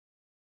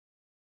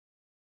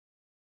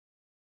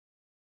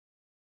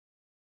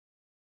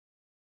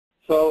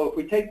So if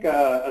we take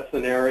a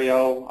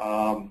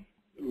scenario,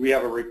 we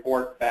have a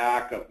report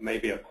back of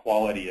maybe a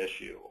quality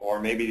issue, or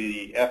maybe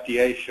the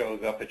FDA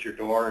shows up at your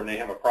door and they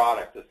have a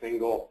product, a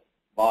single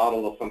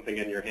bottle of something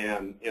in their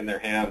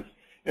hands.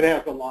 It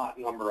has a lot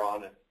number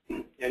on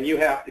it, and you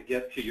have to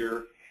get to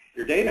your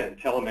data and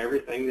tell them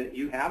everything that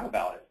you have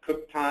about it,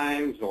 cook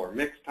times or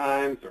mix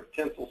times or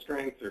tensile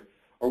strength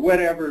or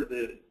whatever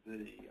the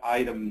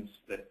items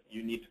that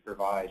you need to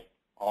provide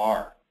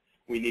are.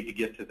 We need to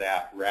get to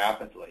that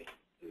rapidly.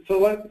 So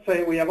let's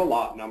say we have a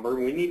lot number,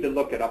 and we need to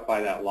look it up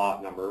by that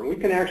lot number. And we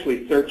can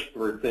actually search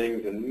for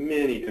things in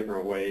many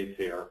different ways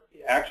here,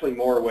 actually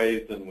more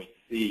ways than we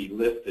see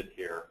listed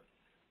here.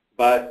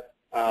 But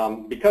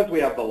because we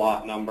have the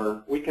lot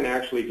number, we can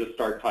actually just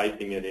start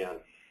typing it in.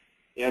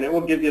 And it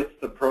will give us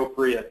the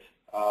appropriate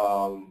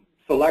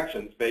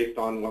selections based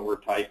on what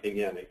we're typing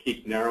in. It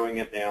keeps narrowing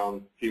it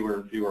down, fewer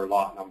and fewer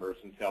lot numbers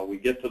until we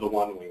get to the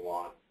one we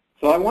want.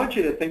 So I want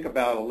you to think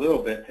about a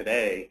little bit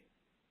today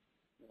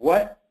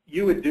what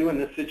you would do in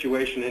this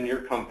situation in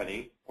your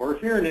company, or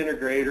if you're an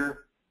integrator,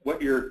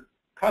 what your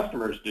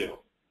customers do.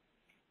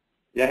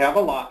 You have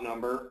a lot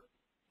number,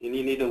 and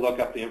you need to look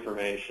up the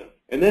information.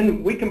 And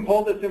then we can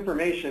pull this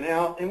information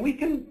out, and we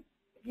can,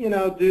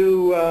 it'd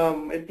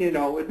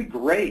be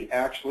great,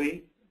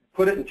 actually,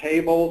 put it in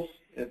tables,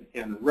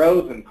 in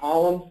rows and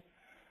columns.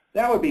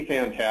 That would be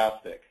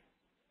fantastic.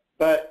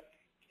 But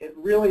it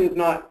really is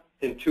not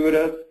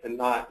intuitive and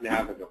not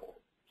navigable.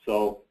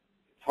 So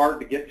it's hard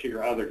to get to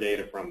your other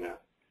data from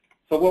that.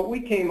 So what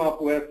we came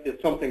up with is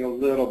something a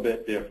little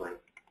bit different.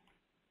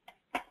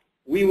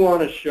 We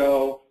want to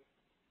show,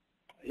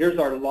 here's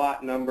our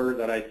lot number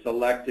that I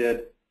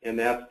selected, and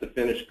that's the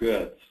finished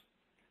goods.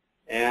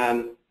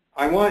 And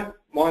I want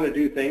to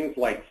do things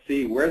like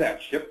see where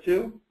that shipped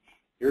to.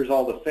 Here's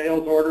all the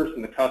sales orders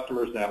and the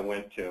customers that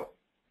went to.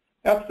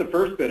 That's the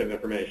first bit of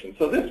information.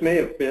 So this may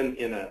have been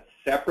in a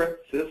separate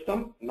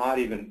system, not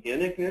even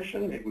in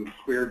Ignition. Maybe we've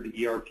queried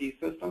the ERP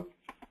system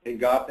and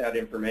got that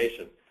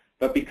information.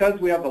 But because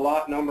we have the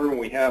lot number and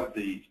we have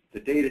the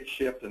date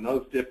shipped and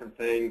those different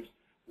things,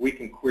 we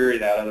can query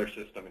that other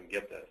system and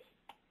get this.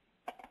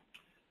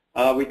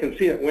 We can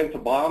see it went to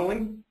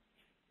bottling,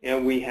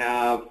 and we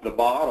have the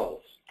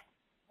bottles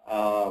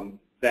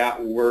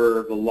that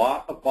were the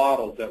lot of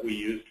bottles that we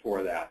used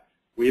for that.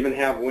 We even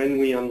have when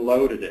we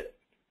unloaded it.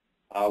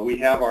 We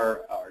have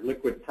our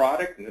liquid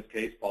product, in this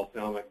case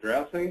balsamic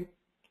dressing.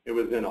 It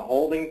was in a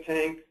holding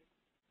tank.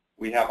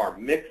 We have our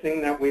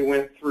mixing that we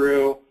went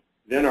through.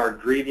 Then our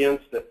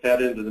ingredients that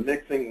fed into the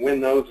mixing, when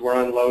those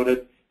were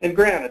unloaded. And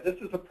granted, this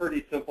is a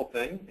pretty simple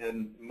thing.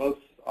 In most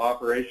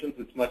operations,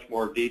 it's much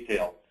more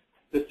detailed.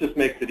 This just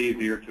makes it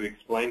easier to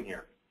explain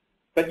here.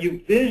 But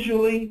you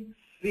visually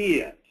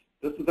see it.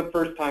 This is the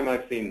first time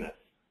I've seen this,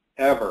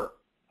 ever,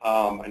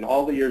 in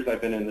all the years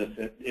I've been in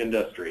this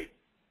industry.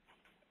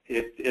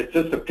 It's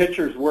just a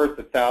picture's worth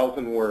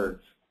 1,000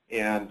 words.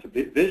 And to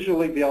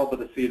visually be able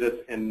to see this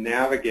and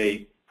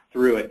navigate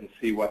through it and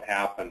see what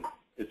happened,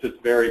 it's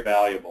just very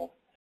valuable.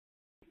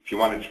 If you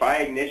want to try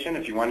Ignition,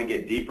 if you want to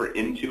get deeper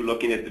into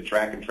looking at the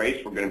track and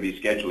trace, we're going to be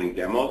scheduling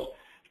demos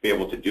to be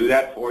able to do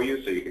that for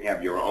you so you can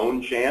have your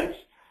own chance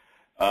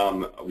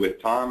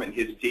with Tom and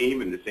his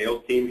team and the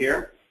sales team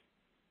here.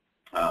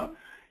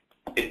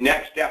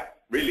 Next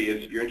step really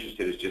is, if you're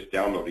interested, is just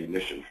download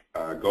Ignition.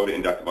 Go to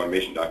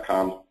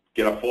inductiveautomation.com,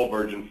 get a full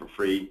version for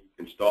free,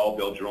 install,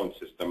 build your own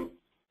system,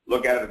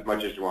 look at it as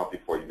much as you want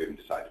before you've even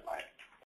decided.